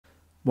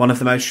One of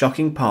the most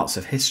shocking parts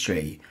of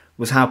history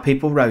was how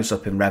people rose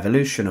up in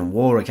revolution and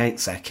war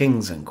against their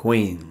kings and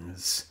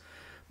queens.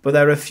 But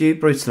there are a few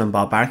brutal and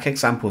barbaric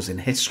examples in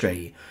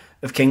history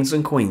of kings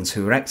and queens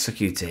who were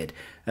executed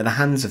at the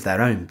hands of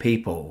their own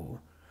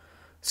people.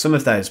 Some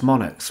of those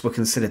monarchs were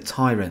considered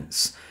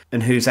tyrants,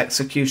 and whose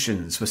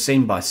executions were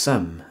seen by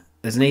some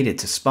as needed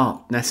to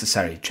spark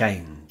necessary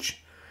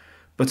change.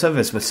 But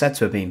others were said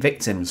to have been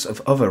victims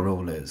of other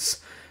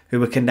rulers, who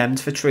were condemned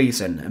for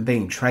treason and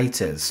being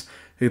traitors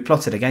who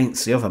plotted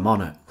against the other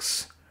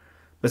monarchs.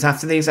 But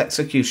after these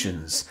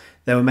executions,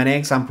 there were many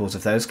examples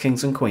of those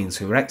kings and queens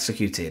who were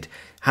executed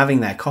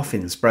having their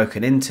coffins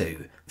broken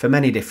into for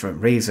many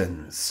different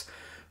reasons,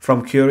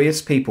 from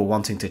curious people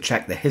wanting to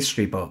check the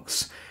history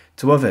books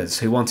to others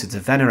who wanted to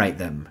venerate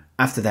them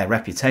after their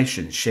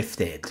reputations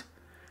shifted.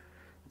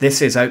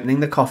 This is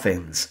opening the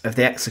coffins of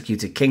the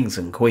executed kings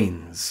and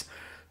queens.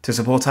 To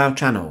support our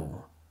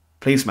channel,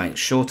 please make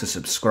sure to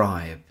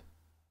subscribe.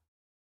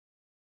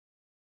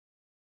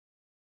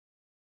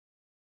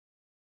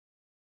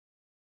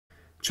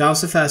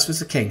 Charles I was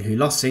the king who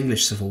lost the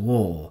English Civil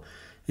War,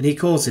 and he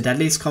caused the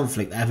deadliest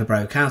conflict that ever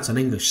broke out on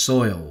English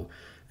soil,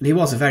 and he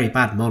was a very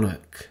bad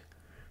monarch.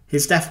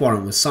 His death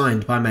warrant was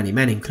signed by many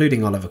men,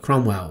 including Oliver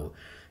Cromwell,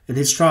 and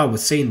his trial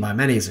was seen by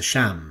many as a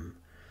sham.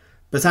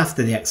 But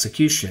after the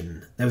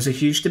execution, there was a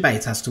huge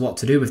debate as to what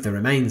to do with the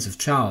remains of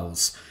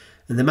Charles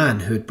and the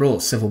man who had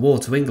brought civil war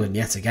to England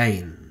yet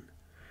again.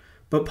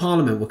 But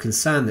Parliament were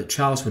concerned that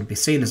Charles would be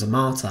seen as a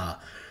martyr,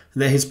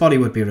 and that his body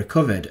would be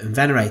recovered and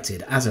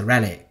venerated as a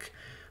relic,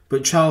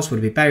 but Charles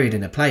would be buried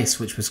in a place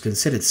which was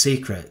considered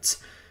secret,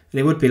 and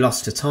it would be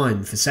lost to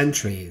time for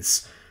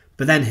centuries,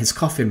 but then his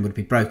coffin would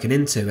be broken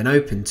into and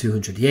opened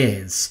 200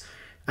 years,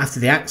 after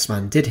the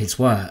Axeman did his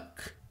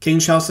work. King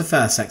Charles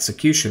I's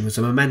execution was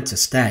a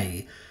momentous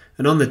day,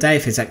 and on the day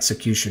of his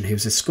execution he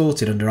was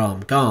escorted under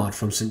armed guard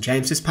from St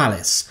James's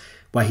Palace,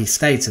 where he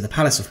stayed, to the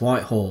Palace of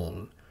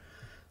Whitehall.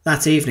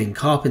 That evening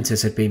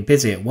carpenters had been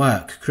busy at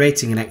work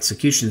creating an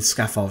execution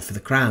scaffold for the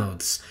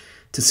crowds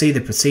to see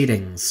the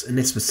proceedings, and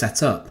this was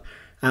set up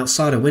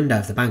outside a window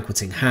of the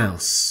banqueting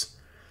house.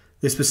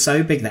 This was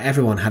so big that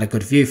everyone had a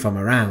good view from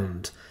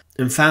around,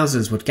 and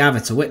thousands would gather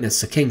to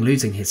witness the king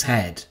losing his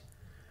head.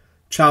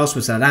 Charles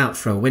was let out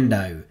through a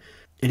window,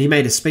 and he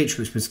made a speech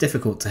which was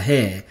difficult to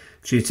hear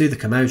due to the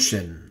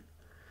commotion.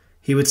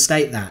 He would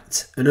state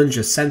that an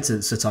unjust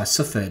sentence that I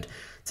suffered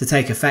to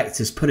take effect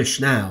is punished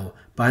now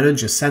by an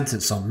unjust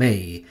sentence on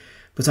me,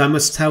 but I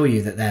must tell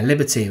you that their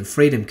liberty and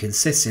freedom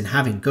consists in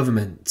having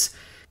government.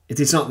 It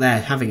is not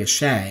their having a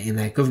share in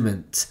their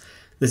government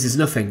that is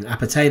nothing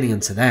appertaining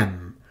unto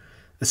them.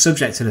 A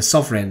subject and a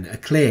sovereign are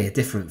clear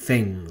different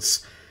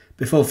things.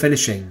 Before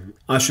finishing,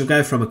 I shall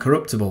go from a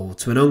corruptible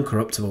to an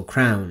uncorruptible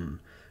crown,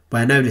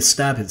 where no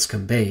disturbance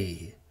can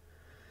be.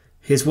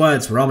 His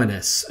words were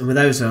ominous, and were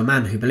those of a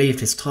man who believed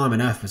his time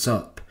on earth was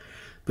up,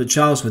 but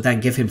Charles would then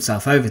give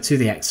himself over to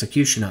the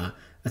executioner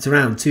at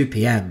around 2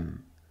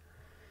 p.m.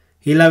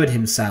 He lowered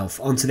himself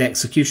onto the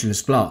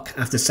executioner's block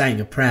after saying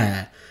a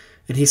prayer,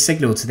 and he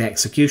signalled to the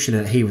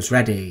executioner that he was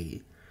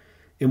ready.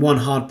 In one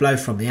hard blow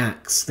from the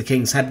axe, the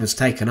king's head was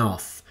taken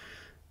off,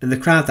 and the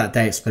crowd that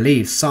day, it's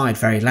believed, sighed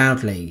very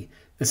loudly,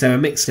 as they were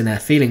mixed in their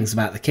feelings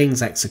about the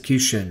king's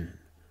execution.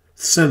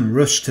 Some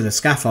rushed to the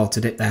scaffold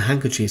to dip their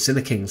handkerchiefs in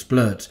the king's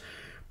blood,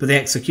 but the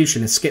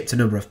executioner skipped a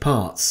number of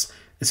parts,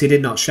 as he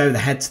did not show the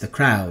head to the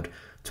crowd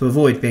to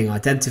avoid being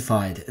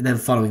identified, and then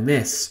following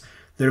this,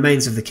 the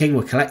remains of the king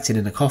were collected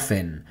in a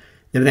coffin.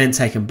 They were then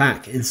taken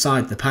back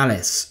inside the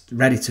palace,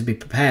 ready to be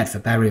prepared for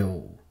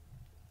burial.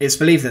 It's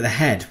believed that the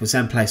head was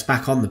then placed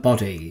back on the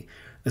body,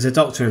 as a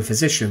doctor and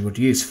physician would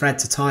use thread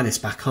to tie this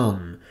back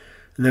on,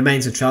 and the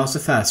remains of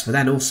Charles I were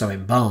then also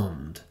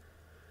embalmed.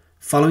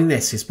 Following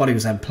this, his body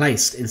was then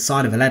placed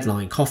inside of a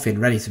lead-lined coffin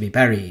ready to be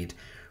buried,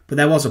 but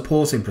there was a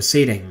pause in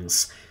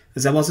proceedings,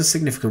 as there was a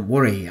significant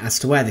worry as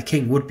to where the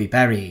king would be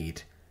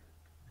buried.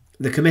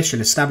 The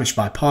commission established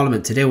by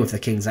Parliament to deal with the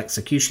king's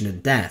execution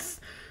and death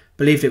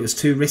believed it was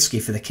too risky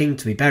for the king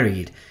to be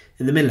buried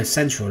in the middle of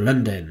central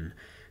London,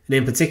 and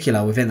in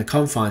particular within the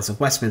confines of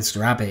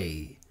Westminster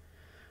Abbey.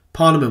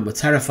 Parliament were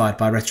terrified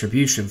by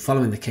retribution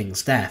following the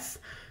king's death,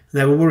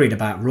 and they were worried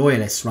about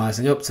royalists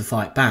rising up to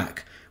fight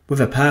back with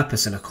a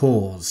purpose and a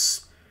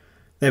cause.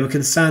 They were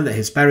concerned that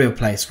his burial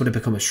place would have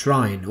become a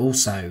shrine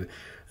also,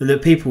 and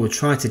that people would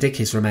try to dig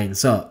his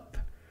remains up.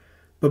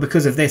 But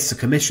because of this, the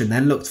commission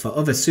then looked for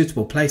other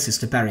suitable places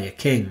to bury a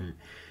king,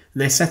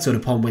 and they settled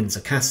upon Windsor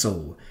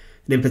Castle,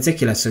 and in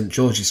particular St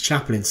George's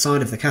Chapel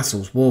inside of the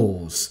castle's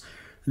walls,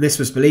 and this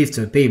was believed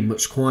to have been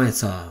much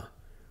quieter.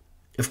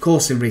 Of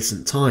course, in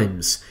recent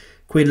times,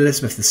 Queen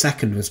Elizabeth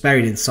II was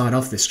buried inside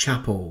of this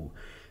chapel,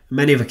 and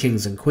many other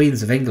kings and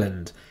queens of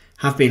England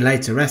have been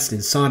laid to rest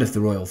inside of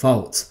the royal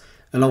vault,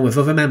 along with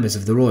other members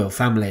of the royal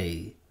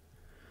family.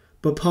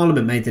 But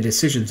Parliament made the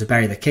decision to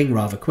bury the king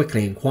rather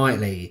quickly and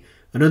quietly,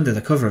 and under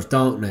the cover of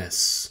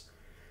darkness.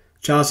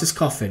 Charles's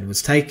coffin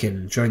was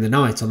taken during the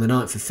night on the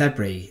 9th of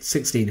February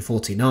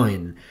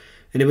 1649,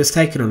 and it was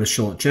taken on a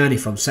short journey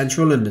from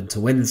central London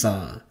to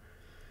Windsor.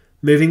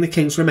 Moving the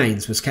king's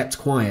remains was kept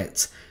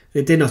quiet,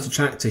 and it did not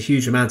attract a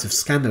huge amount of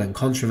scandal and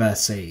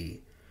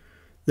controversy.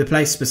 The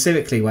place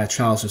specifically where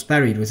Charles was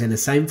buried was in the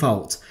same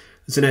vault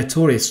as the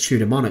notorious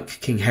Tudor monarch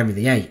King Henry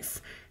VIII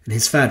and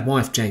his third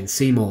wife Jane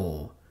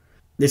Seymour.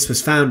 This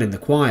was found in the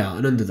choir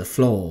and under the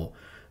floor,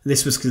 and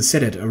this was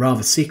considered a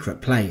rather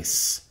secret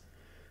place.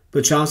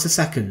 But Charles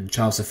II,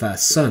 Charles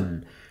I's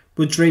son,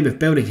 would dream of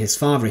building his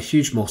father a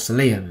huge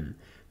mausoleum,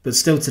 but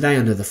still today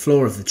under the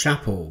floor of the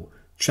chapel,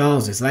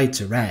 Charles is laid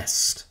to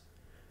rest.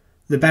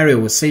 The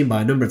burial was seen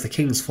by a number of the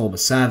king's former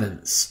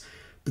servants,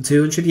 but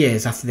 200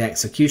 years after the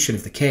execution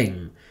of the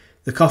king,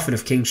 the coffin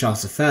of King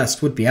Charles I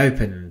would be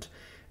opened,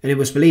 and it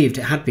was believed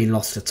it had been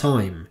lost to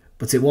time,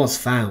 but it was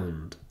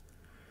found.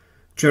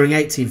 During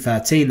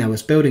 1813 there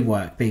was building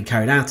work being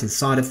carried out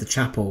inside of the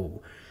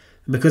chapel,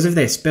 and because of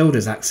this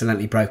builders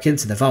accidentally broke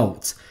into the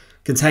vault,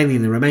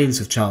 containing the remains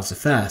of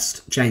Charles I,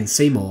 Jane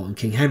Seymour and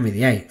King Henry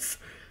VIII,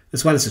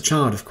 as well as a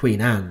child of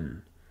Queen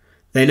Anne.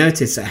 They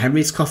noticed that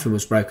Henry's coffin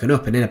was broken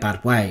up and in a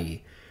bad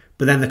way,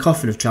 but then the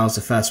coffin of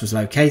Charles I was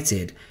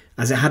located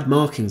as it had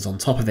markings on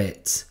top of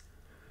it.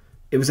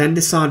 It was then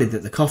decided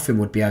that the coffin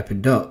would be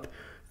opened up,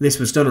 and this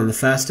was done on the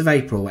 1st of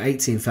April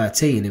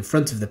 1813 in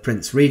front of the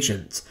Prince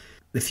Regent,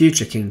 the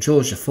future King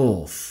George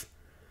IV.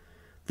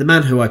 The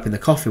man who opened the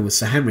coffin was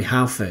Sir Henry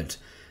Halford,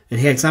 and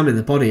he examined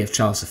the body of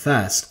Charles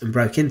I and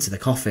broke into the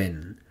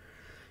coffin.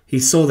 He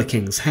saw the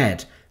king's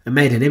head and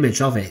made an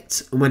image of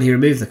it, and when he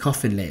removed the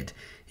coffin lid,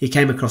 he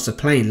came across a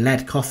plain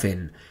lead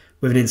coffin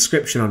with an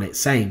inscription on it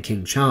saying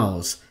King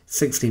Charles,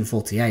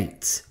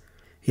 1648.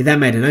 He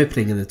then made an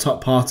opening in the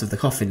top part of the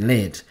coffin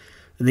lid,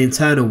 and the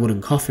internal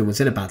wooden coffin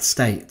was in a bad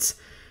state,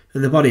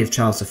 and the body of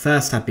Charles I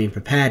had been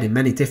prepared in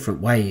many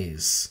different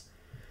ways.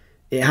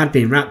 It had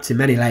been wrapped in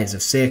many layers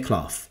of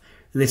cerecloth,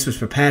 and this was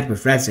prepared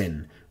with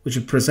resin, which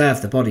would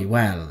preserve the body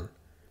well.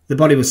 The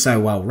body was so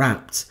well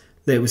wrapped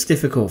that it was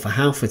difficult for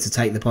Halford to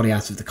take the body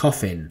out of the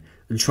coffin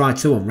and try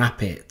to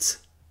unwrap it.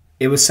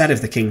 It was said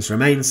of the king's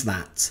remains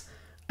that,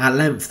 at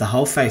length, the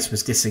whole face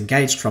was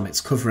disengaged from its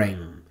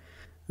covering.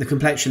 The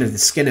complexion of the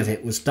skin of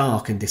it was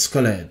dark and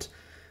discoloured.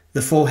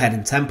 The forehead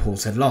and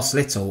temples had lost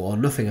little or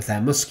nothing of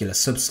their muscular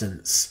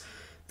substance.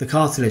 The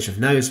cartilage of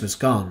nose was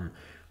gone,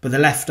 but the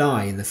left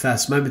eye in the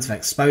first moment of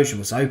exposure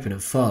was open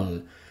and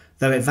full,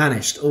 though it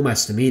vanished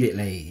almost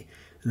immediately,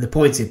 and the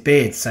pointed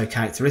beard so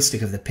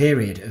characteristic of the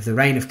period of the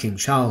reign of King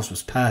Charles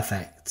was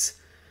perfect.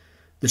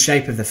 The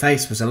shape of the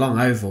face was a long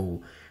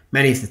oval,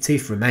 many of the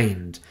teeth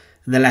remained,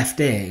 and the left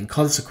ear, in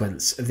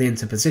consequence of the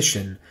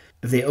interposition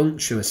of the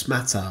unctuous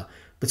matter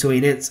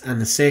between it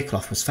and the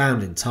cerecloth, was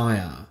found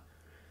entire.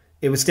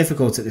 It was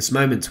difficult at this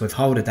moment to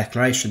withhold a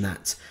declaration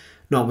that,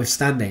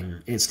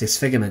 notwithstanding its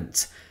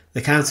disfigurement,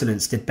 the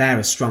countenance did bear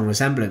a strong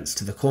resemblance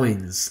to the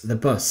coins, the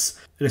busts,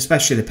 and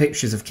especially the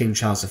pictures of King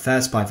Charles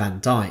I by Van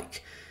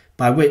Dyck,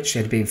 by which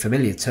it had been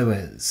familiar to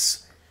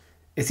us.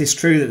 It is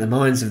true that the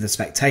minds of the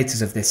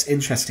spectators of this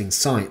interesting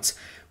sight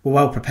were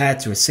well prepared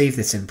to receive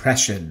this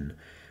impression,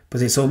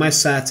 but it's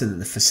almost certain that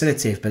the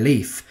facility of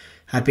belief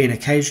had been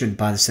occasioned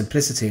by the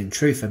simplicity and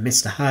truth of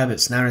Mr.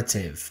 Herbert's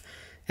narrative,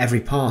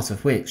 every part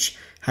of which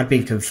had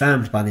been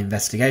confirmed by the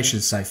investigation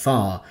so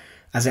far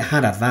as it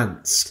had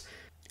advanced,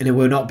 and it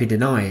will not be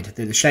denied that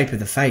the shape of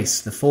the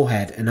face, the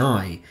forehead and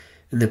eye,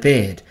 and the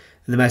beard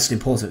are the most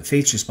important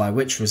features by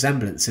which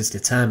resemblance is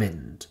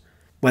determined.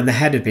 When the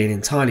head had been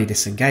entirely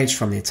disengaged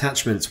from the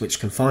attachments which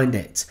confined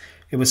it,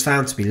 it was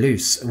found to be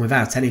loose and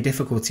without any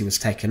difficulty was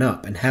taken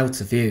up and held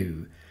to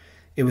view.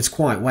 It was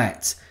quite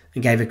wet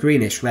and gave a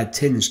greenish-red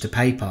tinge to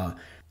paper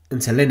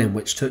and to linen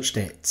which touched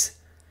it.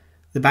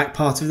 The back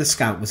part of the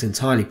scalp was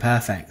entirely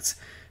perfect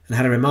and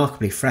had a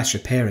remarkably fresh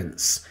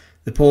appearance,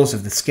 the pores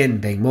of the skin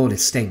being more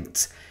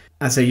distinct,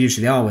 as they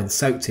usually are when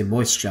soaked in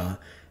moisture,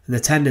 and the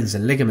tendons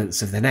and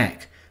ligaments of the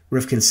neck were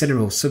of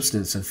considerable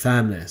substance and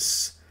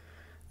firmness.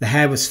 The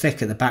hair was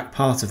thick at the back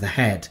part of the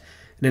head,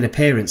 and in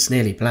appearance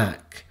nearly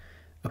black.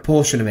 A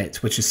portion of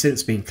it, which has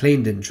since been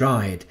cleaned and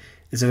dried,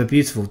 is of a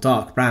beautiful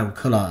dark brown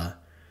colour.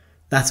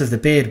 That of the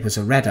beard was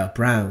a redder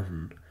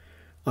brown.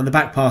 On the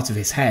back part of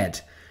his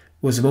head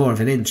was more of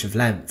an inch of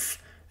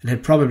length, and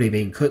had probably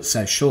been cut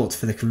so short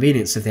for the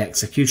convenience of the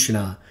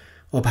executioner,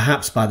 or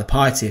perhaps by the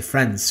piety of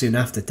friends soon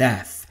after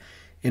death,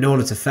 in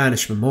order to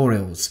furnish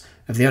memorials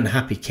of the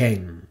unhappy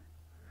king.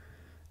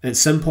 At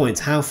some point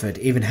Halford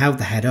even held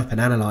the head up and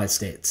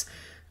analysed it,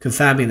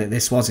 confirming that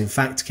this was in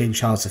fact King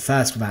Charles I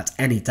without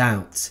any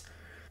doubt.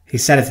 He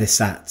said of this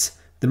that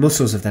the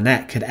muscles of the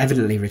neck had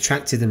evidently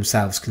retracted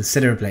themselves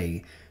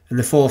considerably, and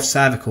the fourth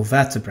cervical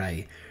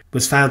vertebrae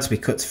was found to be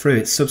cut through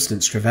its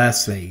substance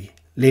transversely,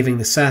 leaving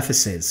the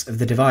surfaces of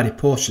the divided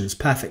portions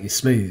perfectly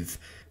smooth,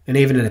 and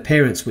even an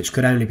appearance which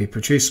could only be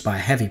produced by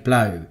a heavy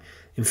blow,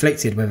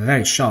 inflicted with a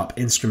very sharp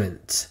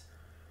instrument.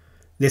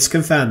 This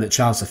confirmed that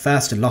Charles I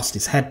had lost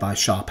his head by a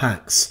sharp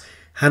axe,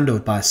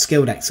 handled by a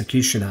skilled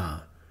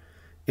executioner.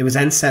 It was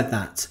then said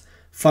that,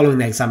 following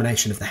the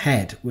examination of the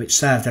head, which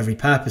served every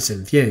purpose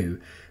in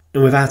view,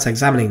 and without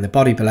examining the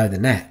body below the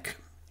neck,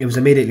 it was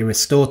immediately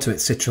restored to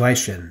its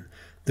situation,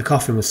 the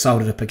coffin was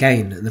soldered up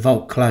again, and the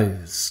vault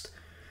closed.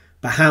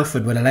 But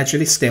Halford would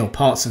allegedly steal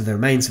parts of the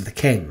remains of the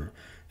king,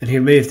 and he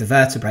removed the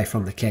vertebrae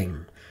from the king,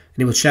 and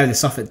he would show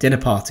this off at dinner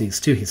parties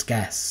to his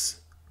guests.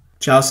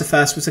 Charles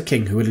I was a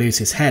king who would lose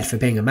his head for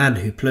being a man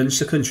who plunged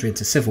the country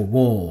into civil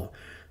war,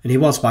 and he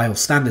was by all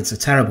standards a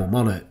terrible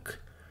monarch.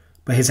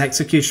 But his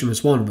execution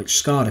was one which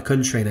scarred a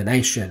country and a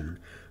nation,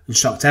 and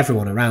shocked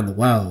everyone around the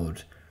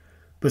world.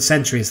 But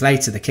centuries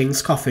later the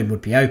king's coffin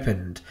would be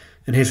opened,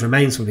 and his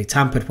remains would be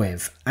tampered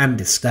with and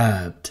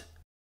disturbed.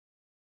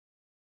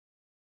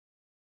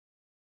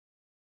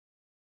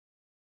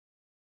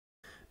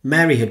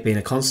 Mary had been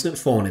a constant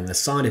thorn in the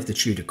side of the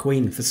Tudor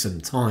Queen for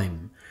some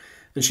time,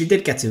 and she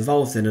did get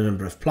involved in a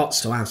number of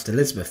plots to oust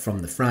Elizabeth from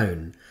the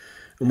throne,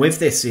 and with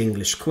this the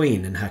English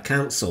Queen and her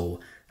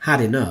council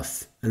had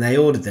enough, and they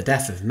ordered the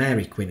death of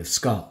Mary, Queen of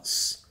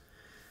Scots.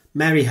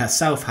 Mary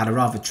herself had a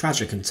rather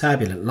tragic and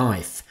turbulent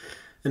life,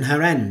 and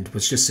her end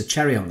was just a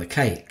cherry on the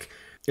cake,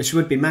 as she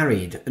would be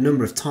married a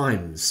number of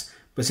times,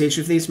 but each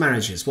of these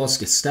marriages was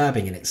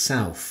disturbing in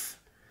itself.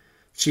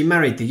 She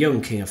married the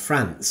young King of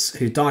France,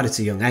 who died at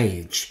a young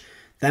age,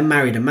 then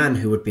married a man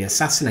who would be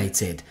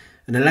assassinated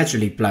and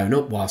allegedly blown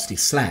up whilst he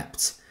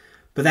slept.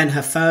 But then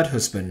her third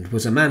husband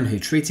was a man who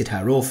treated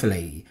her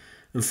awfully,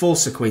 and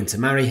forced the Queen to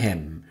marry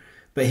him,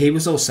 but he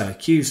was also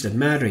accused of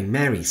murdering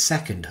Mary's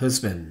second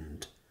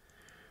husband.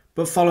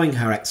 But following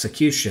her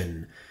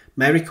execution,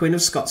 Mary Queen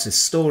of Scots'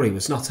 story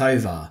was not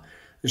over,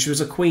 and she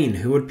was a queen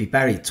who would be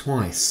buried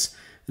twice,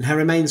 and her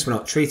remains were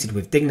not treated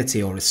with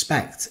dignity or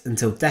respect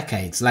until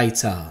decades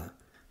later.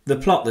 The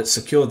plot that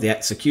secured the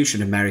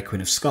execution of Mary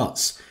Queen of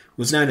Scots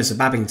was known as the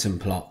Babington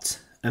Plot,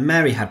 and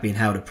Mary had been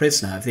held a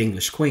prisoner of the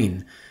English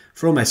Queen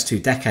for almost 2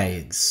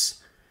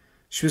 decades.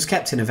 She was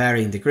kept in a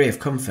varying degree of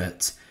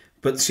comfort,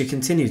 but she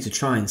continued to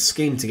try and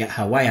scheme to get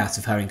her way out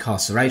of her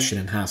incarceration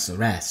and house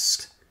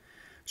arrest.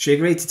 She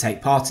agreed to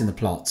take part in the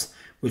plot,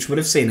 which would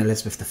have seen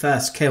Elizabeth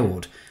I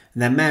killed,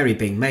 and then Mary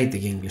being made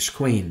the English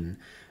Queen,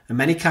 and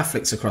many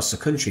Catholics across the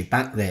country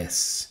backed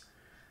this.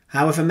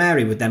 However,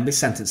 Mary would then be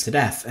sentenced to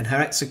death, and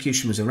her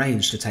execution was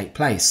arranged to take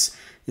place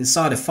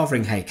inside of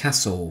Fotheringhay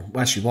Castle,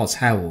 where she was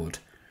held.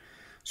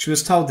 She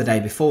was told the day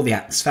before the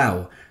axe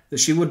fell that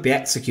she would be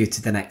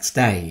executed the next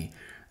day,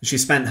 and she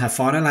spent her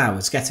final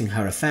hours getting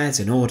her affairs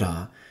in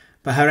order,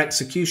 but her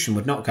execution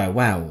would not go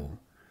well.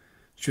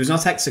 She was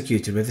not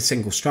executed with a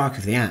single strike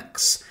of the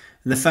axe,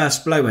 and the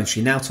first blow when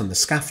she knelt on the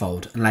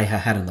scaffold and lay her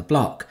head on the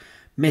block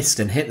missed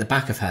and hit the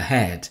back of her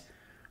head.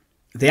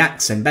 The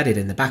axe embedded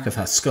in the back of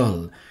her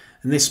skull,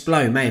 and this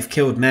blow may have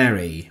killed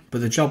Mary,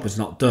 but the job was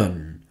not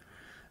done.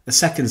 A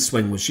second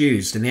swing was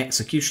used, and the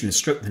executioner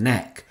struck the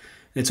neck,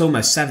 and it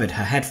almost severed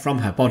her head from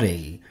her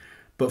body,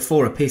 but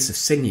for a piece of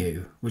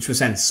sinew, which was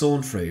then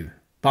sawn through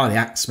by the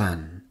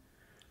axeman.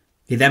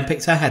 He then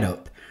picked her head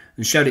up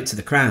and showed it to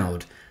the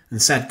crowd,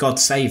 and said, "God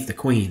save the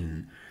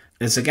Queen,"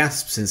 as the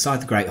gasps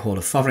inside the Great Hall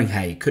of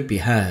Fotheringhay could be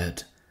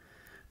heard.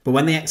 But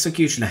when the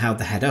executioner held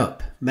the head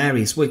up,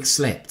 Mary's wig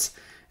slipped,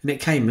 and it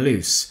came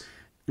loose,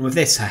 and with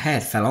this her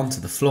head fell onto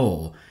the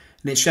floor,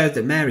 and it showed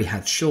that Mary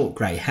had short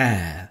grey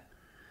hair.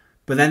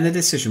 But then the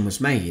decision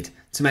was made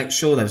to make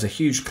sure there was a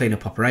huge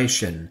clean-up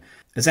operation,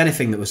 as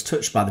anything that was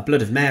touched by the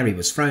blood of Mary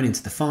was thrown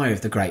into the fire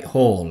of the Great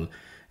Hall,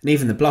 and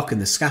even the block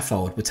and the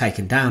scaffold were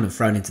taken down and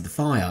thrown into the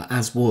fire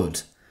as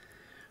wood.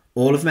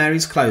 All of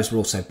Mary's clothes were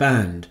also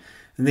burned,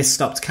 and this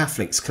stopped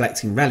Catholics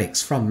collecting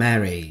relics from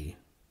Mary.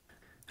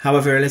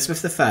 However,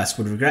 Elizabeth I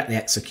would regret the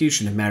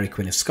execution of Mary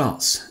Queen of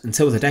Scots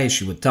until the day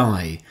she would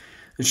die,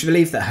 and she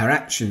believed that her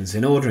actions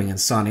in ordering and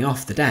signing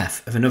off the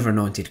death of another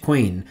anointed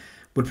queen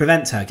would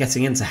prevent her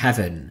getting into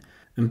heaven,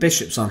 and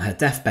bishops on her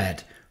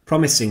deathbed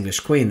promised the English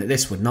Queen that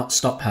this would not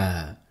stop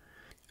her.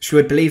 She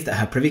would believe that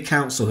her Privy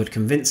Council had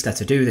convinced her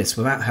to do this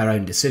without her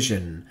own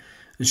decision,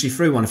 and she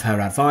threw one of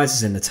her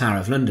advisers in the Tower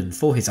of London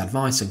for his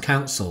advice and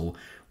counsel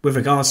with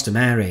regards to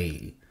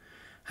Mary.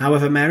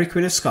 However, Mary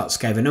Queen of Scots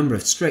gave a number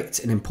of strict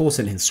and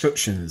important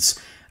instructions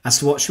as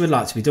to what she would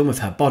like to be done with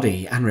her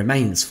body and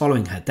remains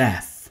following her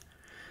death,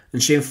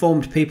 and she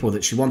informed people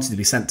that she wanted to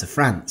be sent to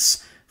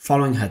France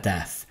following her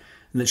death,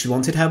 and that she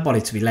wanted her body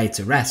to be laid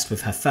to rest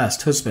with her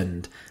first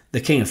husband, the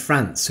King of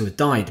France, who had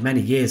died many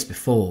years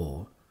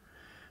before.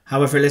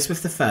 However,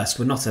 Elizabeth I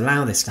would not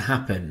allow this to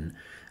happen,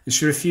 and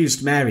she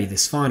refused Mary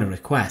this final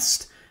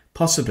request,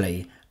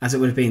 possibly as it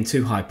would have been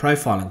too high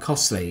profile and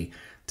costly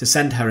to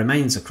send her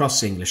remains across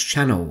the English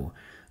Channel,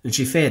 and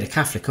she feared a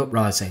Catholic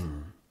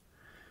uprising.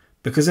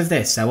 Because of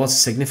this, there was a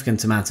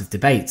significant amount of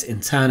debate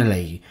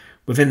internally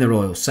within the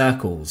royal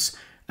circles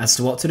as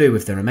to what to do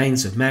with the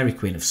remains of Mary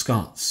Queen of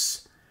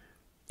Scots.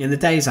 In the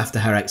days after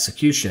her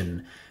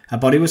execution, her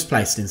body was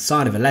placed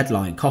inside of a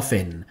lead-lined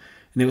coffin,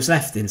 and it was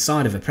left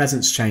inside of a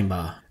presence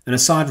chamber and a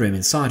side room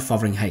inside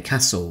Fotheringhay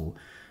Castle,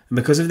 and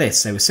because of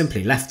this they were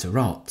simply left to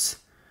rot.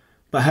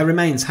 But her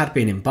remains had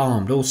been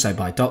embalmed also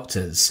by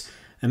doctors,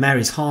 and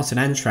Mary's heart and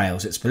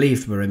entrails, it's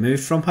believed, were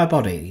removed from her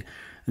body,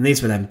 and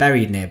these were then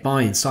buried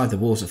nearby inside the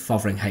walls of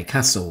Fotheringhay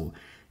Castle,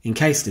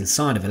 encased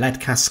inside of a lead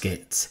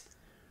casket.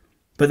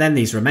 But then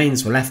these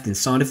remains were left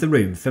inside of the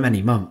room for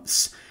many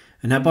months,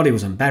 and her body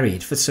was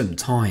unburied for some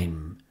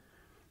time.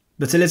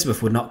 But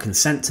Elizabeth would not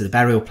consent to the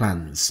burial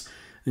plans,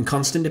 and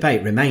constant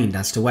debate remained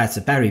as to where to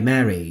bury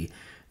Mary.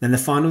 Then the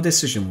final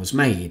decision was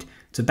made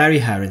to bury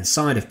her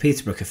inside of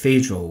Peterborough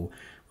Cathedral,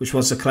 which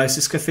was the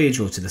closest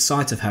cathedral to the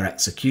site of her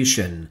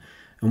execution,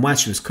 and where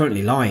she was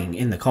currently lying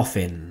in the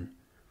coffin.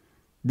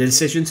 The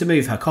decision to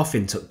move her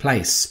coffin took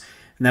place,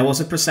 and there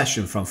was a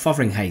procession from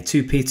Fotheringhay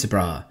to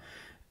Peterborough,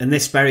 and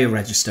this burial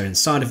register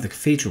inside of the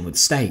cathedral would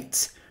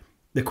state,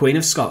 "The Queen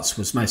of Scots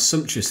was most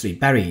sumptuously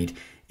buried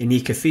in the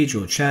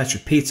Cathedral Church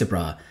of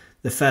Peterborough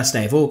the 1st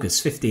day of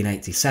August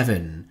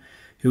 1587,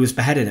 who was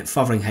beheaded at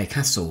Fotheringhay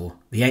Castle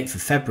the 8th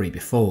of February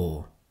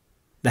before."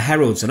 The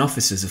heralds and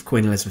officers of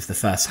Queen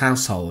Elizabeth I's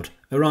household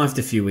arrived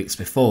a few weeks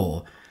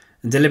before,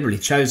 and deliberately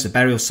chose the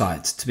burial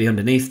site to be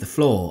underneath the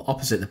floor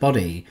opposite the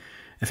body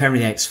of Henry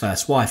VIII's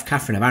first wife,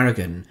 Catherine of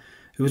Aragon,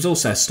 who was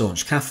also a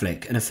staunch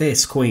Catholic and a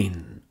fierce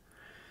queen.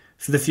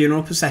 For the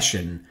funeral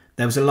procession,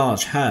 there was a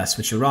large hearse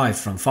which arrived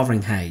from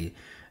Fotheringhay,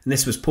 and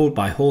this was pulled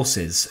by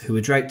horses who were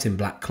draped in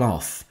black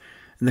cloth,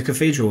 and the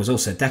cathedral was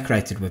also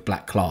decorated with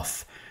black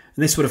cloth,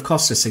 and this would have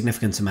cost a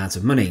significant amount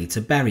of money to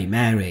bury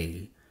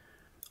Mary.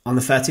 On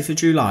the 30th of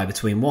July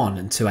between 1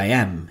 and 2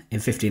 a.m.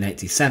 in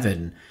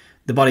 1587,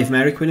 the body of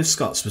Mary Queen of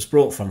Scots was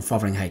brought from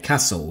Fotheringhay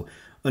Castle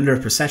under a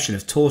procession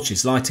of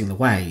torches lighting the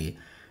way,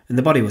 and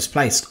the body was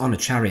placed on a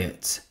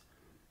chariot.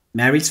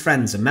 Mary's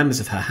friends and members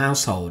of her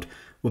household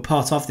were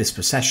part of this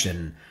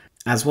procession,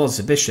 as was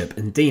the Bishop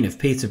and Dean of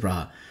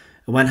Peterborough,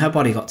 and when her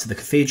body got to the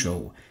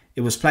cathedral,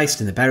 it was placed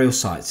in the burial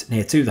site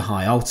near to the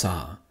high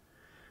altar.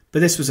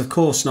 But this was of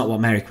course not what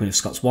Mary Queen of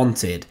Scots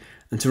wanted,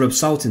 and to rub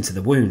salt into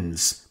the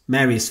wounds,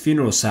 Mary's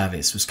funeral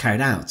service was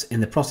carried out in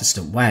the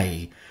Protestant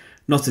way,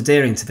 not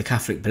adhering to the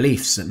Catholic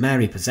beliefs that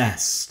Mary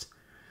possessed.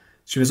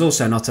 She was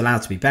also not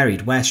allowed to be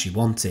buried where she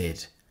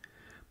wanted.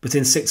 But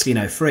in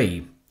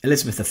 1603,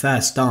 Elizabeth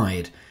I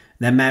died, and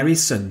then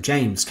Mary's son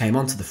James came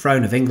onto the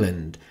throne of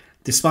England,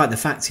 despite the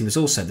fact he was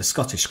also the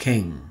Scottish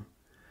king.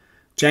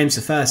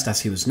 James I,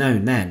 as he was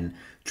known then,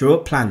 drew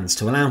up plans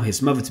to allow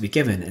his mother to be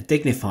given a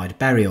dignified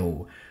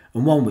burial,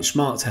 and one which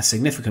marked her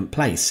significant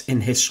place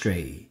in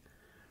history.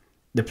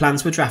 The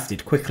plans were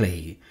drafted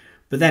quickly,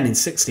 but then in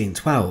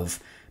 1612,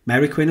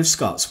 Mary Queen of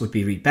Scots would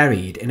be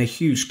reburied in a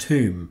huge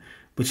tomb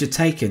which had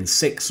taken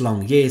 6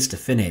 long years to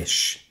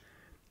finish.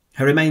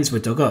 Her remains were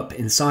dug up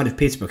inside of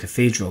Peterborough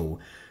Cathedral,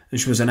 and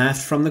she was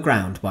unearthed from the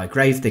ground by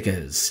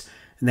gravediggers,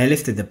 and they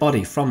lifted the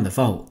body from the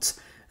vault,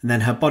 and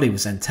then her body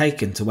was then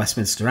taken to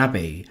Westminster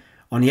Abbey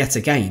on yet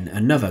again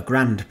another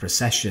grand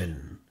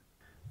procession.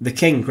 The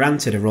king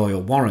granted a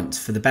royal warrant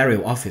for the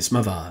burial of his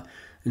mother,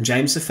 and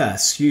James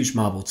I's huge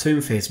marble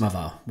tomb for his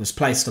mother was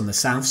placed on the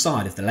south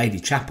side of the Lady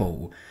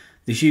Chapel,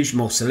 the huge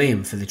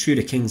mausoleum for the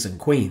Tudor kings and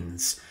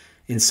queens,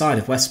 inside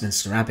of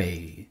Westminster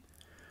Abbey.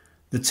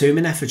 The tomb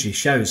in effigy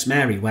shows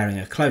Mary wearing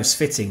a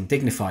close-fitting,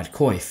 dignified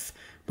coif,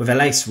 with a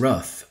lace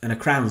ruff, and a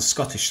crowned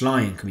Scottish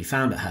lion can be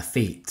found at her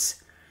feet.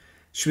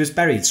 She was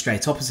buried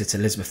straight opposite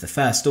Elizabeth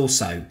I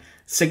also,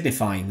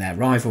 signifying their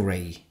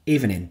rivalry,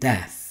 even in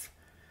death.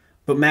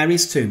 But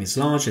Mary's tomb is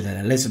larger than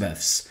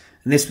Elizabeth's,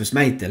 and this was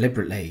made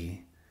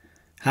deliberately.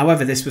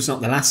 However, this was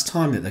not the last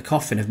time that the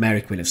coffin of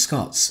Mary Queen of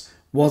Scots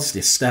was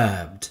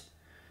disturbed.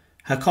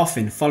 Her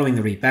coffin, following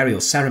the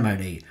reburial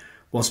ceremony,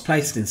 was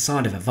placed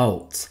inside of a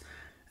vault,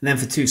 and then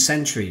for 2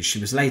 centuries she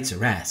was laid to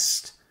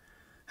rest.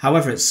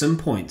 However, at some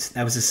point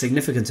there was a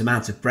significant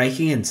amount of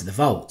breaking into the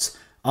vault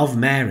of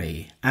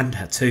Mary and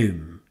her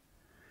tomb.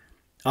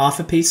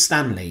 Arthur P.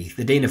 Stanley,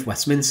 the Dean of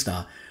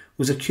Westminster,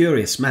 was a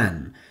curious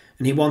man,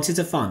 and he wanted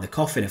to find the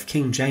coffin of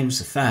King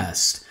James I,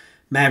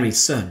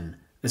 Mary's son,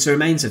 as the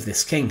remains of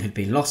this king had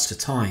been lost to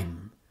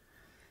time.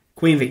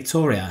 Queen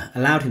Victoria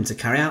allowed him to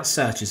carry out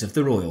searches of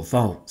the royal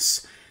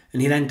vaults,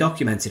 and he then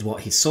documented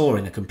what he saw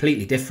in a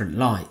completely different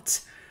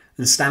light,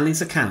 and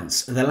Stanley's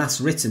accounts are the last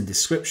written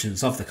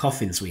descriptions of the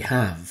coffins we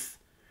have.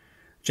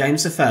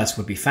 James I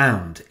would be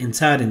found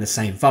interred in the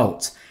same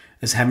vault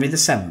as Henry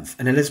VII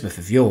and Elizabeth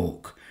of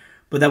York,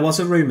 but there was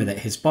a rumour that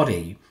his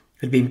body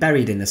had been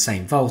buried in the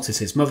same vault as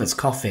his mother's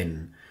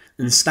coffin,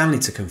 and Stanley,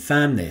 to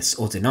confirm this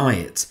or deny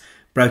it,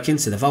 broke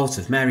into the vault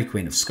of Mary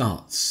Queen of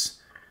Scots.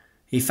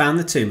 He found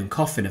the tomb and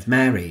coffin of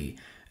Mary,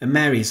 and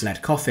Mary's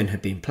lead coffin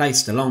had been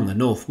placed along the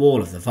north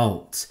wall of the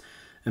vault,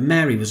 and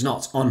Mary was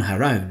not on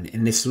her own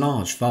in this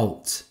large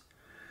vault.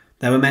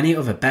 There were many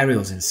other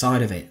burials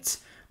inside of it,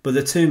 but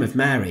the tomb of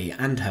Mary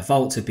and her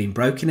vault had been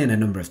broken in a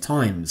number of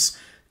times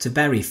to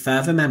bury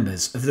further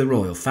members of the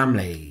royal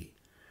family.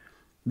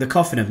 The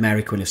coffin of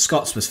Mary Queen of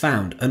Scots was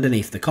found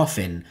underneath the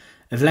coffin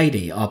of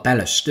Lady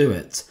Arbella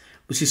Stuart,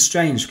 which is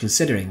strange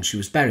considering she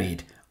was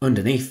buried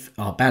underneath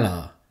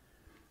Arbella.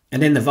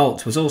 And in the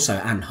vault was also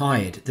Anne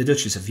Hyde, the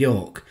Duchess of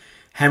York,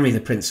 Henry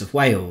the Prince of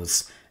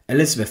Wales,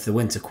 Elizabeth the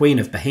Winter Queen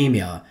of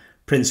Bohemia,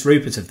 Prince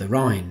Rupert of the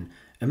Rhine,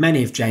 and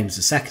many of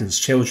James II's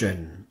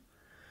children.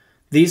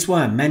 These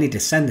were many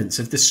descendants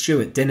of the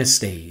Stuart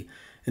dynasty,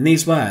 and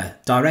these were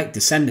direct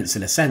descendants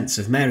in a sense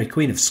of Mary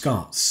Queen of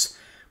Scots,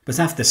 but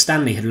after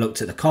Stanley had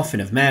looked at the coffin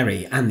of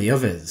Mary and the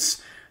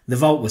others, the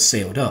vault was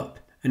sealed up,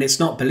 and it's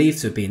not believed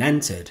to have been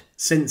entered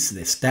since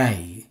this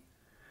day.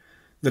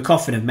 The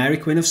coffin of Mary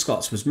Queen of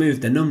Scots was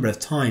moved a number of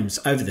times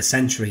over the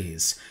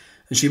centuries,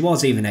 and she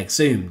was even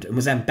exhumed and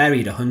was then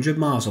buried 100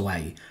 miles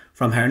away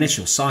from her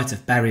initial site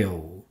of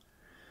burial.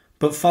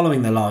 But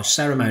following the large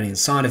ceremony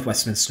inside of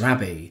Westminster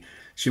Abbey,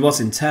 she was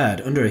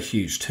interred under a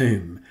huge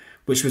tomb,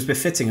 which was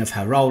befitting of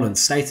her role and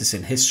status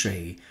in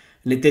history,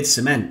 and it did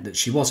cement that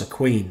she was a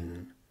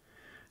queen.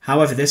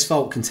 However, this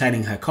vault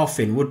containing her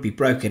coffin would be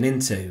broken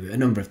into a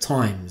number of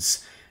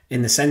times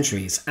in the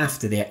centuries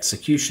after the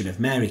execution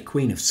of Mary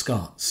Queen of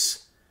Scots.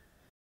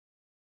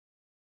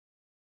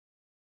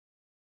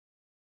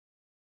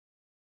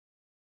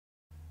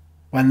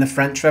 When the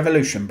French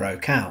Revolution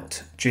broke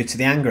out, due to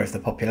the anger of the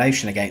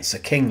population against the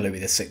King Louis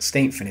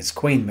XVI and his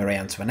Queen Marie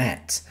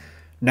Antoinette,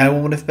 no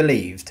one would have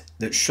believed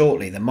that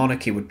shortly the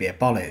monarchy would be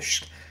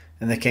abolished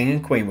and the King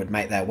and Queen would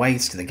make their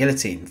ways to the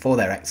guillotine for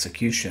their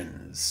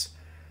executions.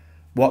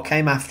 What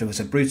came after was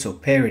a brutal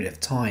period of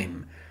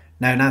time,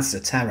 known as the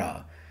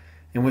Terror,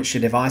 in which the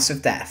device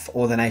of death,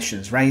 or the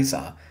nation's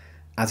razor,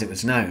 as it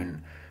was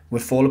known,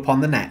 would fall upon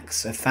the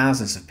necks of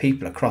thousands of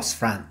people across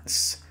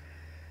France.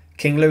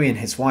 King Louis and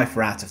his wife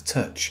were out of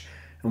touch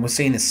and were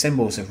seen as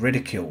symbols of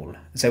ridicule,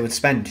 as they would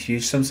spend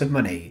huge sums of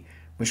money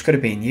which could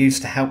have been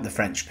used to help the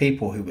French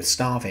people who were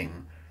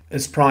starving,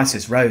 as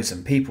prices rose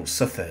and people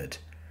suffered.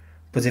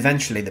 But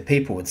eventually the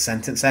people would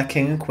sentence their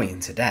king and queen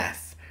to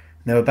death,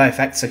 and they were both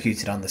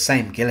executed on the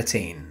same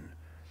guillotine.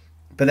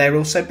 But they were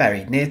also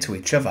buried near to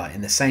each other in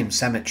the same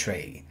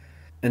cemetery,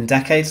 and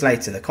decades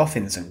later the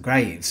coffins and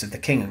graves of the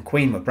king and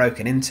queen were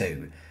broken into,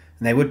 and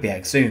they would be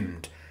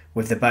exhumed,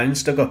 with the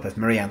bones dug up of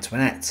Marie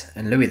Antoinette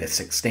and Louis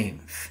XVI.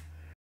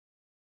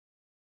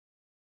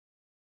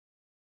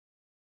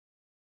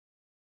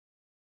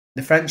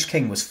 The French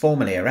king was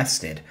formally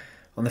arrested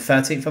on the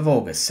 13th of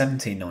August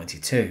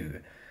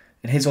 1792,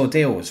 and his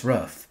ordeal was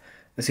rough,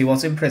 as he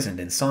was imprisoned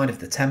inside of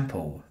the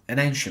Temple, an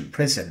ancient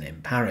prison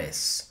in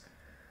Paris.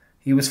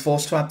 He was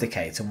forced to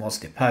abdicate and was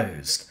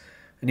deposed,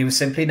 and he was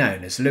simply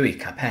known as Louis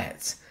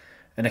Capet,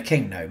 and a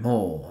king no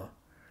more.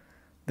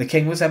 The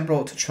king was then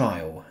brought to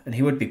trial, and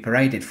he would be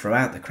paraded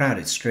throughout the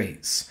crowded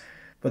streets,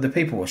 but the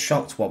people were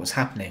shocked what was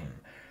happening,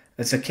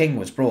 as the king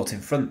was brought in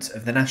front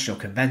of the National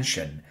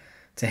Convention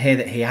to hear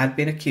that he had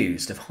been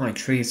accused of high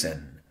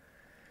treason.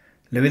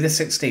 Louis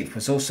XVI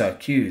was also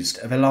accused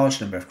of a large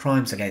number of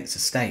crimes against the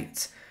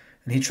state,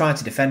 and he tried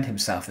to defend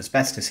himself as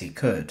best as he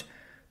could,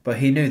 but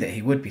he knew that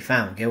he would be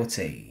found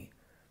guilty.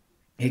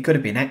 He could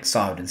have been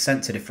exiled and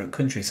sent to different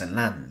countries and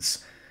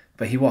lands,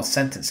 but he was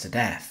sentenced to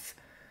death.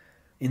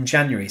 In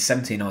January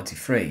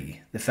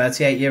 1793, the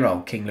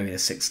 38-year-old King Louis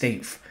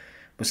XVI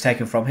was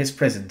taken from his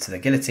prison to the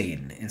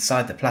guillotine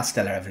inside the Place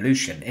de la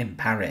Révolution in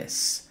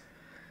Paris.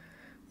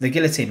 The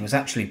guillotine was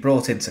actually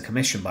brought into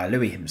commission by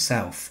Louis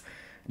himself,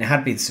 and it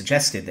had been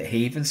suggested that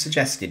he even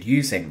suggested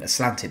using a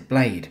slanted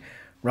blade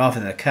rather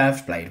than a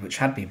curved blade which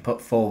had been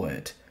put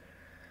forward.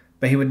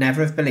 But he would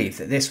never have believed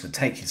that this would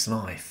take his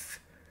life.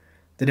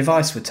 The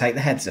device would take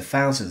the heads of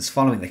thousands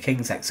following the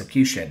king's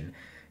execution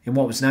in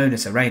what was known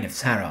as a reign of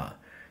terror,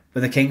 but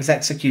the king's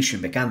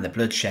execution began the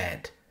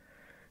bloodshed.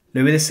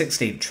 Louis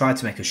XVI tried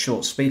to make a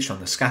short speech on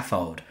the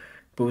scaffold,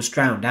 but was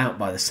drowned out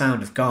by the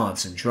sound of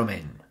guards and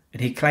drumming,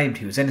 and he claimed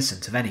he was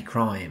innocent of any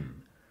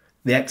crime.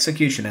 The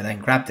executioner then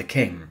grabbed the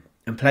king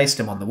and placed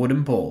him on the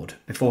wooden board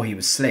before he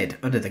was slid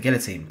under the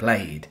guillotine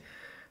blade,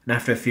 and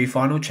after a few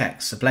final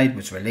checks the blade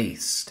was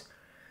released.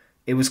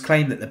 It was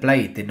claimed that the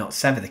blade did not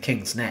sever the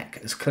king's neck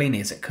as cleanly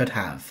as it could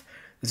have,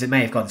 as it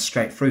may have gone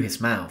straight through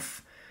his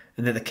mouth,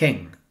 and that the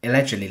king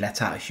allegedly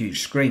let out a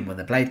huge scream when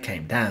the blade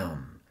came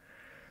down.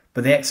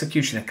 But the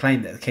executioner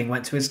claimed that the king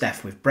went to his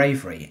death with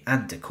bravery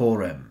and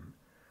decorum.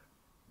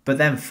 But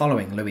then,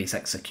 following Louis's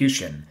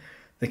execution,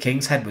 the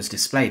king's head was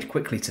displayed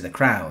quickly to the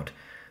crowd,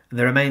 and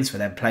the remains were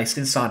then placed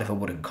inside of a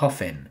wooden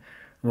coffin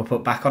and were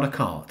put back on a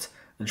cart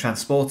and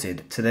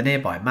transported to the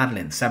nearby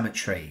Madeleine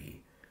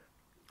Cemetery.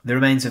 The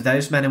remains of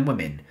those men and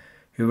women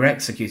who were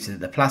executed at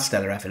the Place de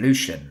la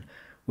Révolution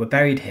were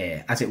buried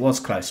here as it was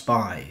close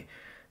by,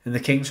 and the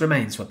king's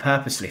remains were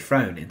purposely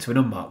thrown into an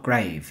unmarked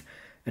grave,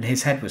 and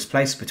his head was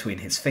placed between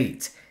his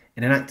feet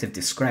in an act of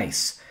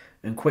disgrace,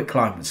 and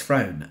quicklime was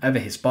thrown over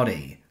his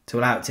body to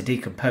allow it to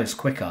decompose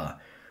quicker,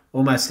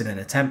 almost in an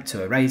attempt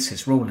to erase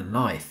his rule and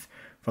life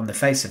from the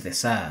face of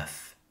this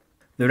earth.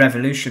 The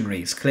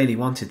revolutionaries clearly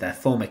wanted their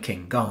former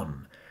king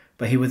gone,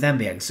 but he would then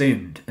be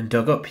exhumed and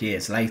dug up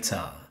years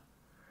later.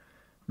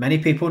 Many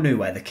people knew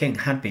where the king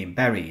had been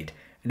buried,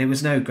 and it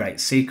was no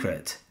great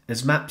secret,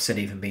 as maps had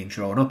even been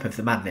drawn up of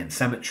the Madeleine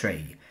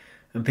Cemetery,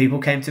 and people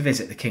came to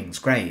visit the king's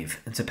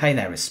grave and to pay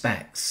their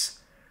respects.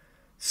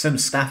 Some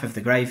staff of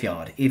the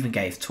graveyard even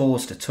gave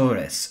tours to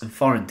tourists and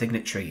foreign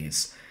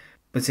dignitaries,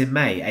 but in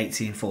May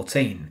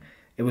 1814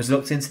 it was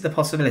looked into the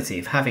possibility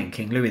of having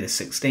King Louis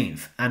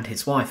XVI and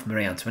his wife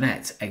Marie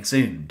Antoinette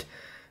exhumed,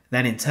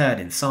 then interred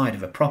inside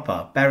of a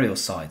proper burial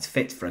site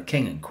fit for a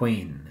king and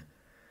queen.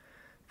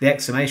 The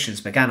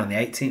exhumations began on the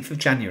 18th of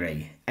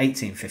January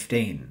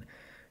 1815.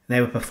 They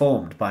were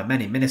performed by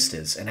many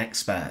ministers and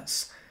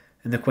experts,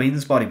 and the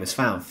Queen's body was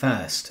found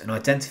first and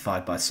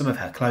identified by some of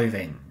her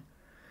clothing.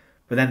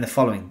 but then the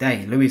following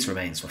day Louis's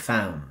remains were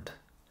found.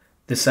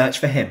 The search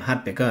for him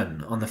had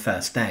begun on the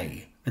first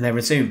day, and they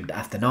resumed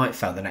after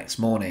nightfall the next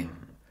morning.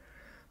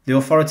 The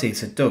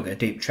authorities had dug a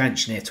deep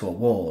trench near to a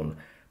wall,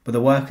 but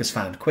the workers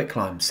found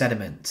quicklime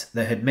sediment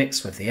that had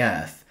mixed with the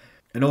earth,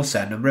 and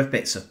also a number of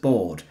bits of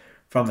board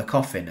from the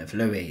coffin of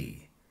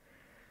Louis.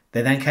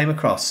 They then came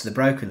across the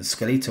broken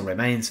skeletal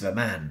remains of a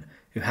man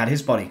who had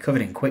his body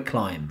covered in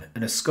quicklime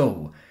and a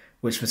skull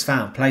which was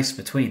found placed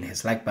between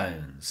his leg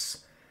bones.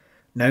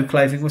 No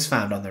clothing was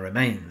found on the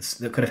remains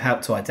that could have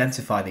helped to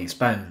identify these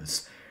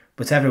bones,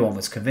 but everyone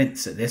was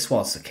convinced that this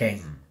was the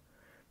king.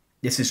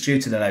 This is due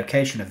to the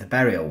location of the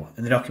burial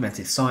and the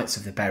documented sites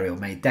of the burial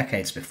made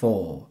decades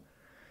before.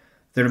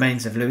 The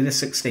remains of Louis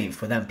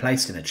XVI were then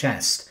placed in a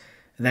chest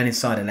and then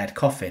inside a lead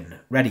coffin,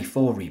 ready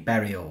for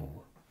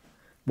reburial.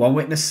 One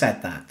witness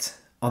said that,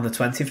 on the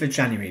 20th of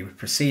January we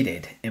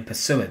proceeded, in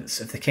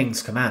pursuance of the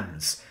king's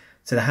commands,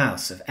 to the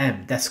house of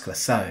M.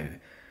 Desclasseaux,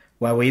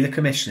 where we the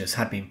commissioners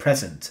had been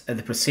present at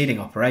the preceding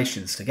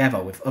operations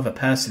together with other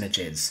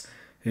personages,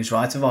 whose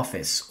right of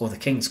office or the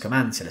king's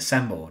commands had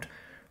assembled,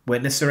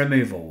 witnessed the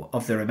removal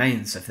of the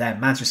remains of their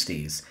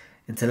majesties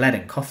into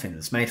leaden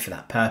coffins made for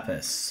that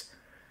purpose.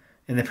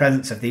 In the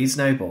presence of these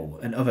noble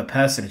and other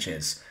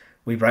personages,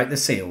 we broke the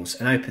seals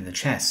and opened the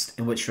chest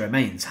in which the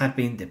remains had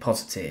been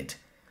deposited.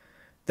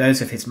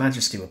 Those of his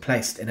majesty were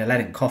placed in a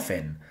leaden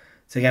coffin,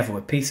 together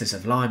with pieces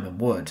of lime and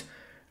wood,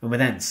 and were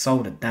then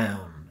soldered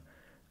down.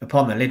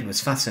 Upon the lid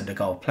was fastened a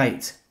gold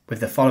plate,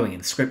 with the following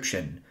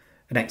inscription,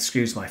 and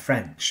excuse my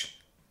French: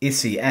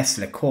 Ici est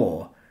le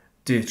corps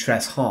du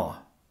très haut,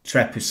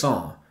 très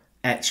puissant,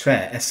 et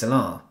très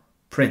excellent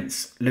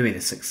Prince Louis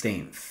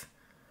XVI.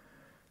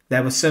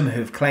 There were some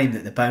who have claimed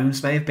that the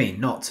bones may have been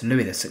not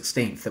Louis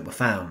XVI that were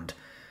found,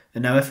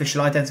 and no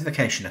official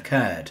identification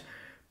occurred,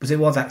 but it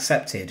was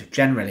accepted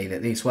generally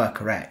that these were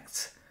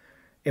correct.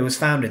 It was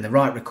found in the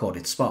right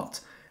recorded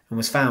spot, and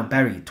was found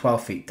buried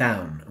 12 feet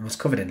down, and was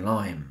covered in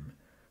lime.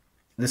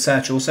 The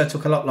search also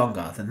took a lot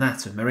longer than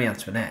that of Marie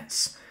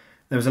Antoinette's.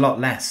 There was a lot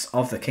less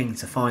of the king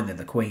to find than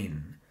the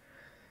queen.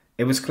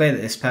 It was clear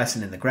that this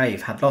person in the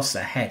grave had lost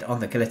their head on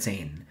the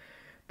guillotine,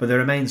 but the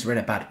remains were in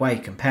a bad way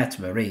compared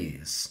to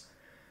Marie's.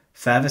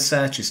 Further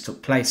searches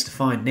took place to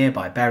find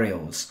nearby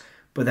burials,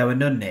 but there were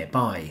none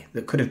nearby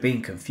that could have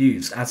been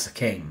confused as the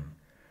king.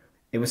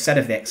 It was said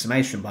of the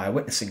exhumation by a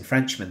witnessing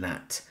Frenchman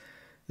that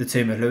the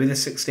tomb of Louis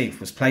XVI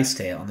was placed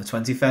here on the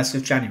 21st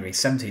of January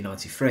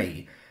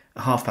 1793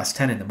 at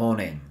 10:30 in the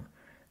morning.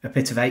 A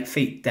pit of 8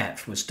 feet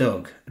depth was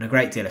dug and a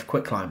great deal of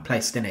quicklime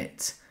placed in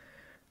it.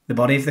 The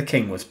body of the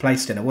king was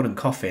placed in a wooden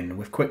coffin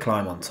with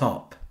quicklime on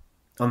top.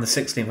 On the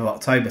 16th of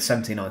October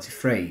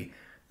 1793,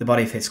 the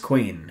body of his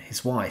queen,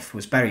 his wife,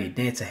 was buried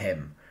near to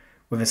him,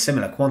 with a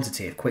similar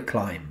quantity of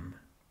quicklime.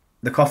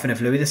 The coffin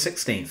of Louis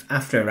XVI,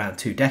 after around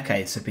 2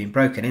 decades, had been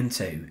broken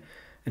into,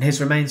 and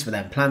his remains were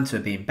then planned to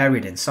have been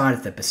buried inside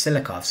of the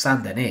Basilica of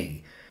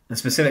Saint-Denis, and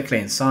specifically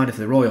inside of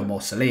the royal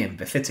mausoleum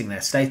befitting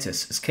their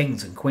status as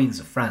kings and queens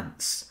of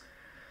France.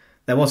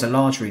 There was a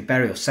large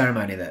reburial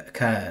ceremony that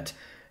occurred,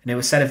 and it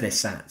was said of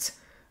this that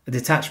a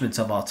detachment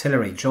of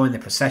artillery joined the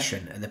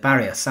procession at the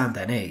barrier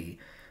Saint-Denis,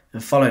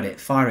 and followed it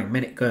firing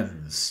minute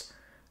guns.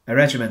 A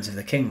regiment of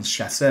the king's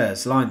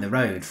chasseurs lined the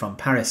road from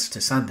Paris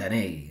to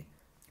Saint-Denis.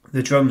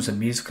 The drums and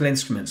musical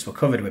instruments were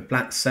covered with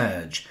black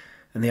serge,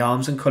 and the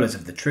arms and colours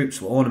of the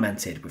troops were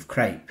ornamented with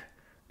crape.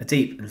 A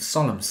deep and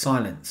solemn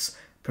silence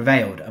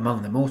prevailed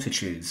among the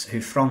multitudes who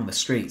thronged the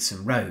streets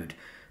and road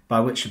by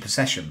which the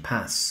procession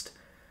passed.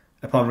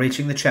 Upon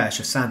reaching the church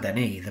of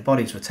Saint-Denis, the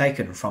bodies were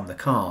taken from the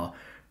car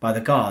by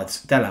the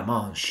Gardes de la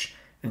Manche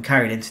and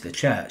carried into the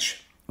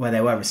church, where they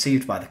were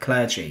received by the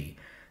clergy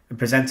and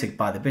presented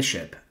by the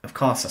Bishop of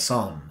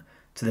Carcassonne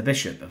to the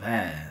Bishop of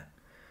Aire.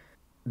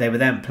 They were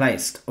then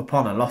placed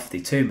upon a lofty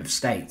tomb of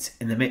state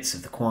in the midst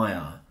of the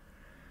choir.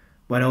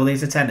 When all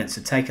these attendants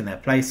had taken their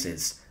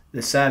places,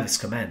 the service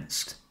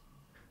commenced.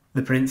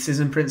 The princes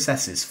and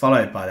princesses,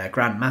 followed by their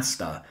Grand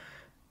Master,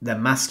 their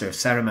Master of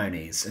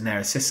Ceremonies, and their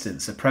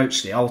assistants,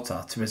 approached the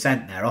altar to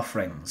present their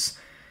offerings,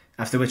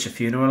 after which a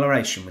funeral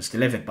oration was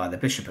delivered by the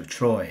Bishop of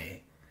Troyes.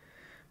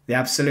 The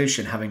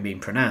absolution having been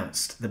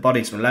pronounced, the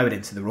bodies were lowered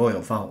into the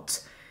royal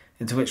vault,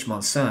 into which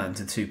Monsieur and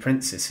the 2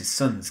 princes, his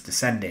sons,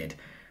 descended,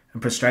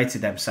 and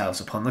prostrated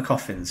themselves upon the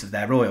coffins of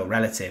their royal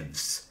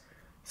relatives.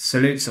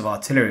 Salutes of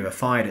artillery were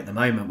fired at the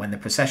moment when the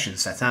procession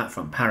set out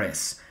from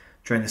Paris,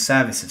 during the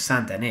service of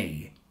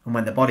Saint-Denis, and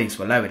when the bodies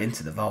were lowered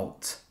into the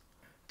vault.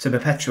 To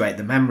perpetuate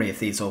the memory of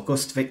these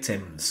august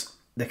victims,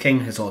 the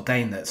king has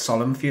ordained that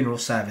solemn funeral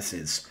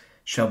services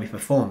shall be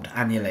performed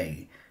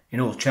annually in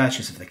all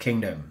churches of the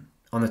kingdom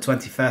on the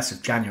 21st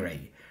of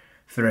January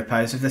for the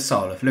repose of the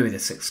soul of Louis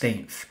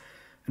XVI,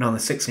 and on the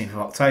 16th of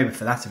October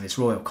for that of his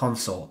royal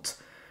consort,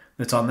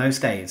 that on those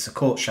days the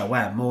court shall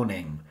wear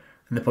mourning,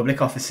 and the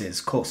public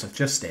offices, courts of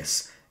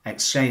justice,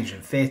 exchange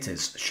and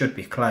theatres should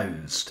be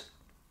closed.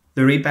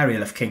 The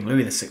reburial of King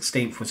Louis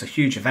XVI was a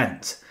huge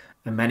event,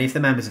 and many of the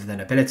members of the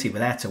nobility were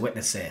there to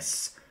witness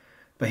this,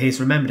 but he is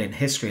remembered in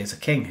history as a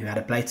king who had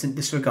a blatant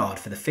disregard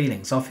for the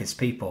feelings of his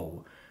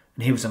people,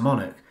 and he was a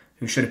monarch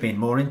who should have been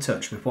more in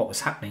touch with what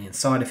was happening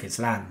inside of his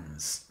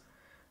lands.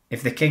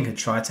 If the king had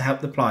tried to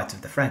help the plight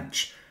of the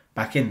French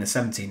back in the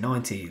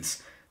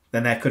 1790s,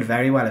 then there could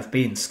very well have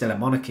been still a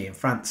monarchy in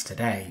France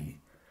today.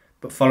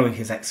 But following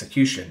his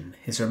execution,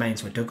 his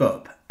remains were dug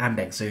up and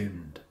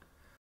exhumed.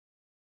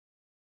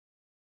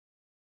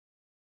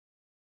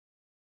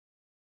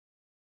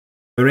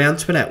 Marie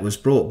Antoinette was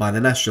brought by the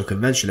National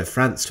Convention of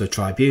France to a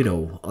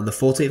tribunal on the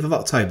 14th of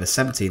October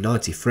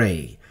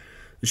 1793,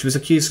 and she was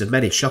accused of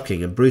many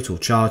shocking and brutal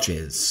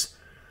charges.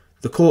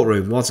 The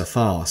courtroom was a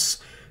farce,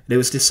 and it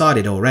was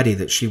decided already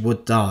that she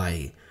would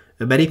die,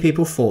 and many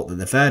people thought that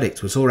the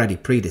verdict was already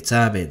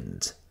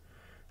predetermined.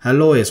 Her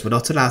lawyers were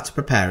not allowed to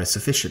prepare a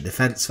sufficient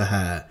defence for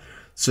her,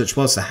 such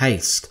was the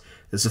haste,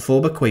 as the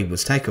former queen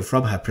was taken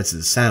from her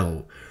prison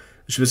cell,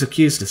 and she was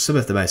accused of some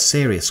of the most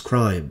serious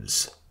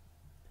crimes.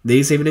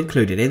 These even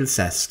included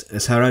incest,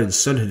 as her own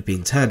son had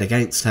been turned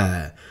against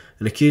her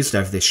and accused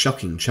her of this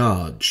shocking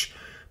charge,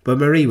 but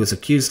Marie was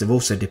accused of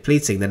also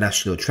depleting the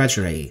national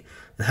treasury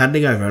and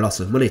handing over a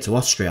lot of money to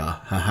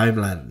Austria, her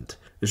homeland,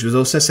 and she was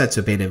also said to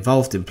have been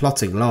involved in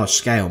plotting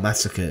large-scale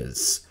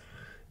massacres.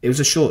 It was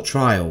a short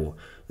trial,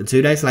 and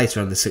 2 days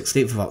later on the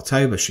 16th of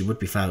October she would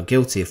be found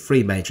guilty of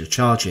 3 major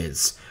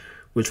charges,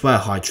 which were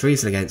high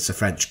treason against the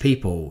French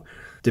people,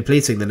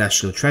 depleting the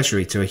national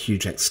treasury to a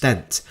huge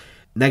extent,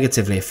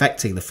 negatively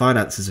affecting the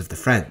finances of the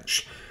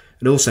French,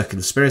 and also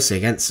conspiracy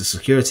against the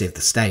security of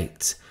the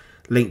state,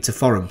 linked to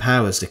foreign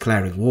powers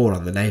declaring war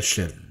on the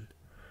nation.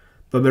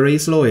 But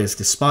Marie's lawyers,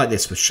 despite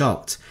this, were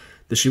shocked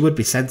that she would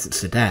be sentenced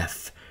to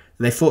death,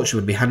 and they thought she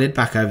would be handed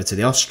back over to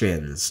the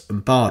Austrians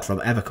and barred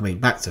from ever coming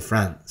back to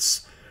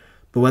France.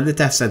 But when the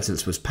death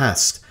sentence was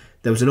passed,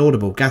 there was an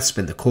audible gasp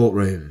in the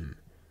courtroom.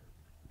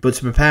 But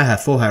to prepare her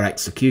for her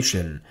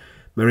execution,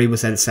 Marie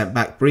was then sent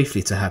back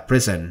briefly to her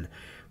prison,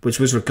 which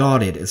was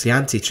regarded as the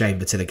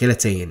antechamber to the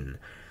guillotine.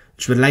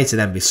 She would later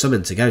then be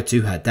summoned to go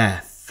to her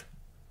death.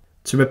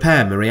 To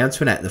prepare, Marie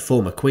Antoinette, the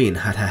former queen,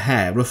 had her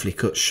hair roughly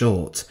cut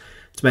short,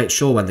 to make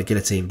sure when the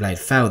guillotine blade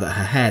fell that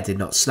her hair did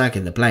not snag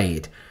in the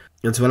blade,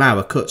 and to allow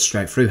a cut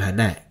straight through her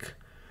neck.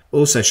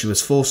 Also, she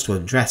was forced to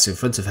undress in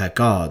front of her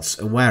guards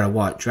and wear a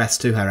white dress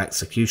to her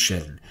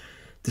execution,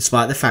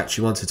 despite the fact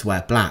she wanted to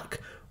wear black,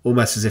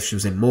 almost as if she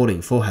was in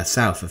mourning for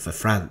herself and for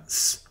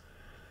France.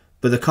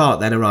 But the cart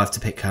then arrived to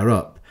pick her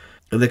up,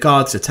 and the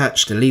guards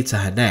attached a lead to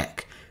her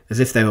neck, as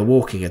if they were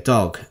walking a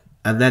dog,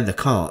 and then the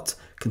cart,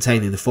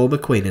 containing the former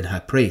queen and her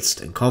priest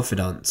and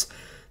confidant,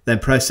 then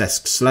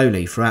processed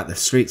slowly throughout the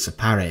streets of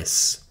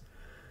Paris.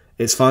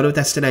 Its final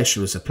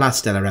destination was the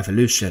Place de la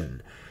Révolution,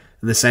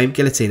 and the same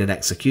guillotine and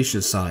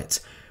execution site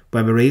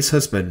where Marie's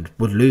husband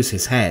would lose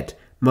his head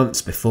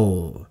months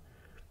before.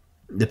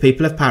 The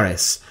people of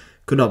Paris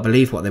could not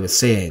believe what they were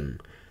seeing,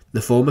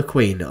 the former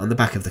queen on the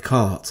back of the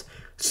cart,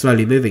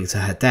 slowly moving to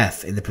her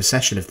death in the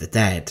procession of the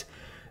dead,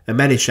 and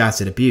many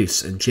shouted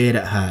abuse and jeered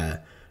at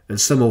her, and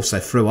some also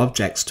threw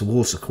objects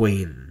towards the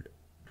queen.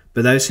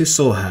 But those who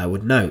saw her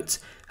would note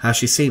how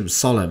she seemed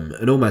solemn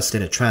and almost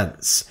in a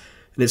trance,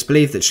 and it's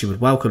believed that she would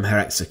welcome her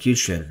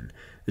execution,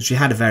 and she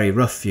had a very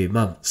rough few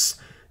months,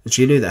 and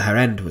she knew that her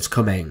end was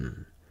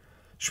coming.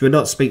 She would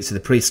not speak to the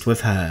priest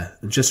with her,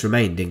 and just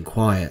remained in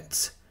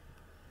quiet.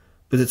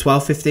 But at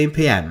 12:15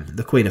 p.m,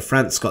 the Queen of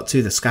France got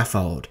to the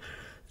scaffold,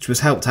 and she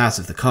was helped out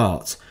of the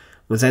cart,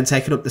 and was then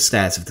taken up the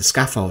stairs of the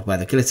scaffold where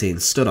the guillotine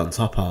stood on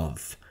top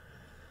of.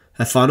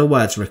 Her final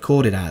words were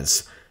recorded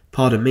as,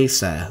 "Pardon me,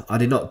 sir, I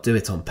did not do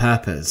it on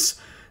purpose,"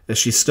 as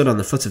she stood on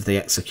the foot of the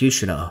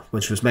executioner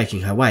when she was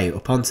making her way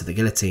up onto the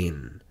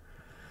guillotine.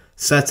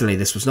 Certainly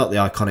this was not the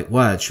iconic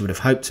word she would have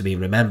hoped to be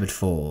remembered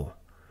for.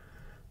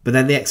 But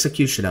then the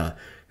executioner,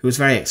 who was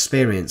very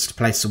experienced,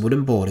 placed a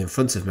wooden board in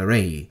front of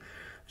Marie,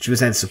 and she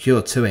was then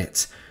secured to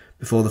it,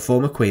 before the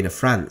former Queen of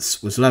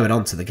France was lowered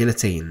onto the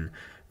guillotine,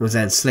 and was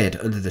then slid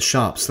under the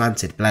sharp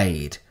slanted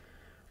blade.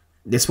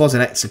 This was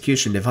an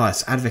execution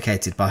device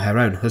advocated by her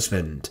own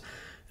husband,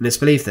 and it's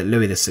believed that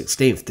Louis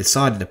XVI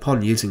decided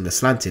upon using the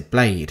slanted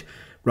blade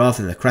rather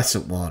than the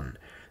crescent one,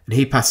 and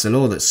he passed a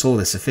law that saw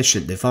this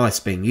efficient device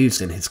being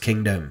used in his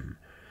kingdom.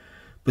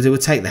 But it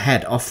would take the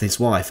head off his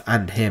wife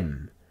and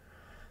him.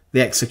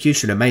 The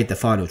executioner made the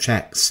final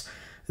checks,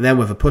 and then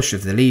with a push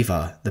of the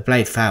lever, the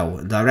blade fell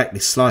and directly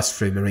sliced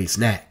through Marie's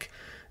neck,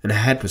 and her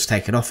head was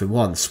taken off in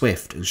one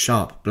swift and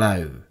sharp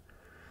blow.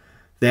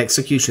 The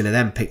executioner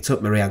then picked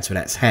up Marie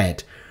Antoinette's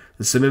head,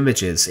 and some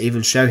images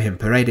even show him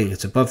parading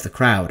it above the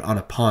crowd on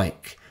a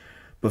pike.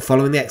 But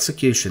following the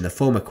execution, the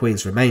former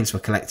queen's remains were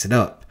collected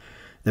up.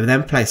 They were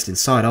then placed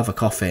inside of a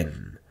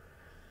coffin.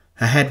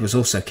 Her head was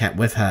also kept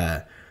with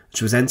her, and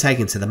she was then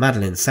taken to the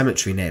Madeleine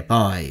cemetery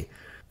nearby,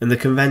 and the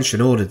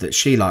convention ordered that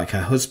she, like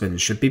her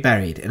husband, should be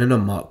buried in an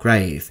unmarked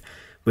grave,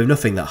 with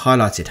nothing that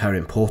highlighted her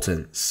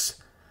importance.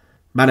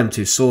 Madame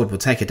Tussaud would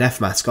take a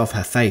death mask off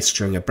her face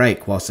during a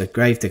break whilst the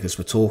gravediggers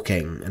were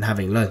talking and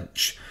having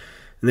lunch,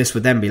 and this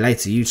would then be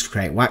later used to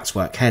create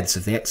waxwork heads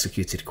of the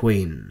executed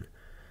queen.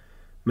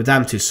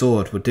 Madame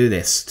Tussaud would do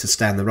this to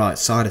stay on the right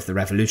side of the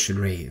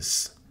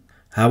revolutionaries.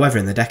 However,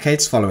 in the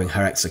decades following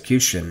her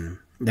execution,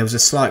 there was a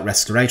slight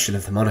restoration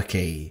of the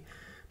monarchy,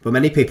 but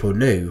many people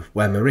knew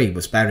where Marie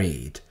was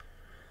buried.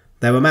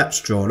 There were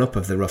maps drawn up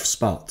of the rough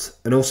spot,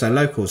 and also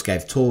locals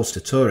gave tours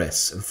to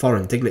tourists and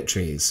foreign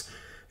dignitaries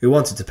who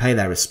wanted to pay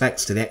their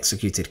respects to the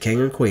executed King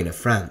and Queen of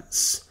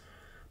France.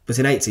 But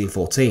in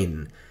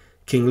 1814,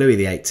 King Louis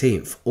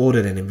XVIII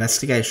ordered an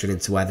investigation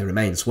into where the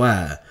remains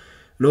were,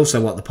 and also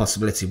what the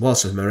possibility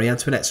was of Marie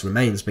Antoinette's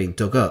remains being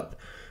dug up,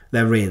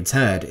 then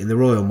reinterred in the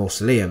royal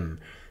mausoleum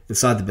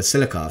inside the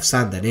Basilica of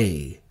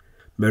Saint-Denis.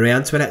 Marie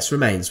Antoinette's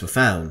remains were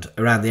found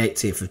around the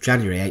 18th of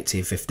January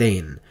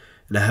 1815,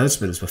 and her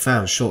husband's were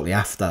found shortly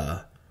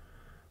after.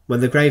 When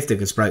the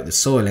gravediggers broke the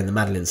soil in the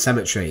Madeleine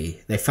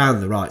Cemetery, they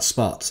found the right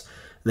spot,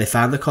 and they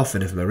found the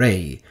coffin of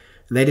Marie,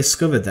 and they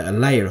discovered that a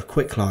layer of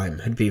quicklime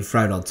had been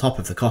thrown on top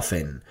of the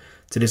coffin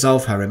to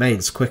dissolve her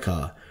remains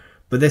quicker,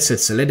 but this had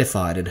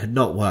solidified and had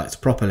not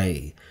worked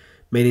properly,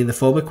 meaning the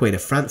former Queen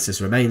of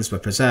France's remains were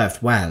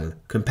preserved well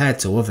compared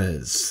to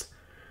others.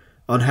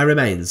 On her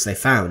remains they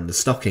found the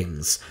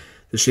stockings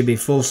that she had been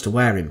forced to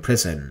wear in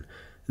prison,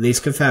 and these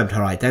confirmed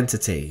her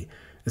identity,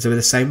 as they were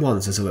the same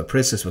ones as other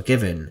prisoners were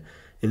given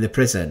in the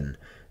prison,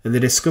 and the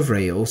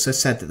discovery also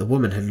said that the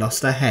woman had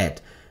lost her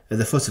head at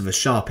the foot of a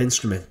sharp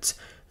instrument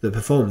that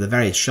performed a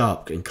very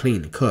sharp and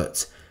clean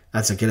cut,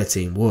 as a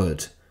guillotine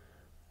would.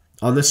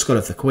 On the skull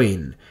of the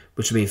Queen,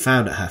 which had been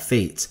found at her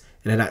feet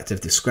in an act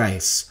of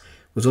disgrace,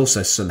 was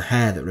also some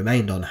hair that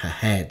remained on her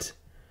head.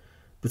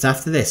 But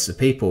after this, the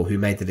people who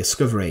made the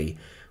discovery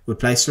would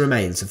place the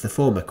remains of the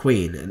former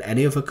Queen and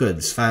any other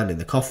goods found in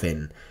the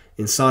coffin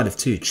inside of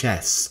 2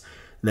 chests,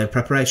 and then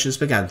preparations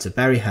began to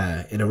bury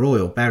her in a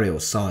royal burial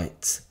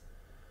site.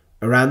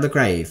 Around the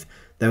grave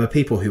there were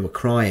people who were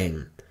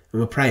crying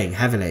and were praying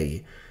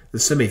heavily,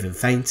 and some even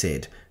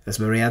fainted as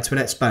Marie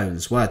Antoinette's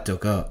bones were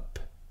dug up.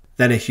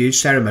 Then a huge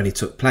ceremony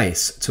took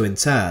place to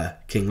inter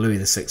King Louis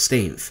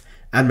XVI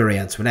and Marie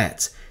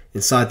Antoinette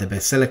inside the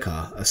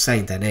Basilica of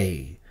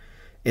Saint-Denis.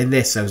 In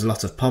this there was a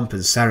lot of pomp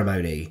and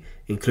ceremony,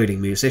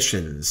 including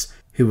musicians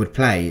who would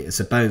play as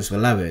the bones were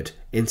lowered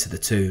into the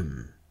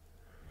tomb.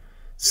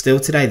 Still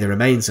today the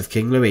remains of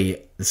King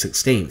Louis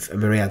XVI and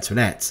Marie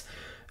Antoinette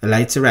are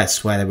laid to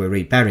rest where they were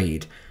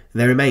reburied,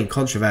 and they remain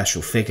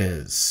controversial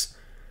figures.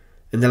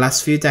 In the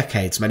last few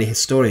decades many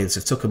historians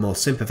have took a more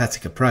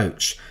sympathetic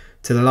approach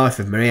to the life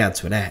of Marie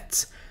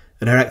Antoinette,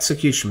 and her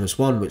execution was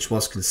one which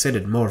was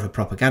considered more of a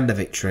propaganda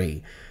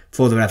victory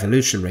for the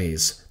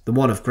revolutionaries than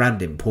one of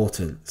grand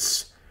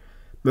importance.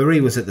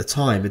 Marie was at the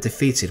time a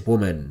defeated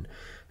woman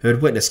who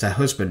had witnessed her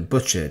husband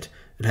butchered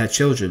and her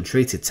children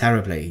treated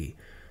terribly,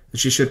 and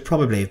she should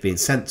probably have been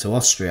sent to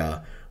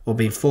Austria or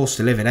been forced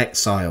to live in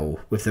exile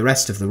with the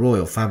rest of the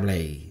royal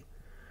family.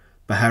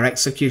 But her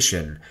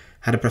execution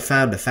had a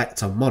profound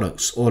effect on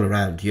monarchs all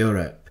around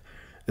Europe,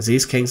 as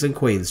these kings and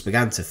queens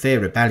began to fear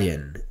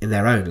rebellion in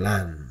their own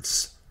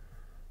lands.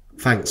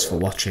 Thanks for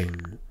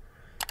watching.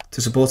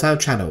 To support our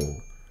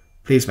channel,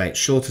 please make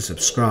sure to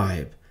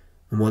subscribe,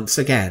 and once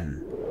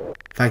again,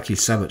 thank you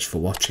so much for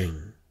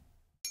watching.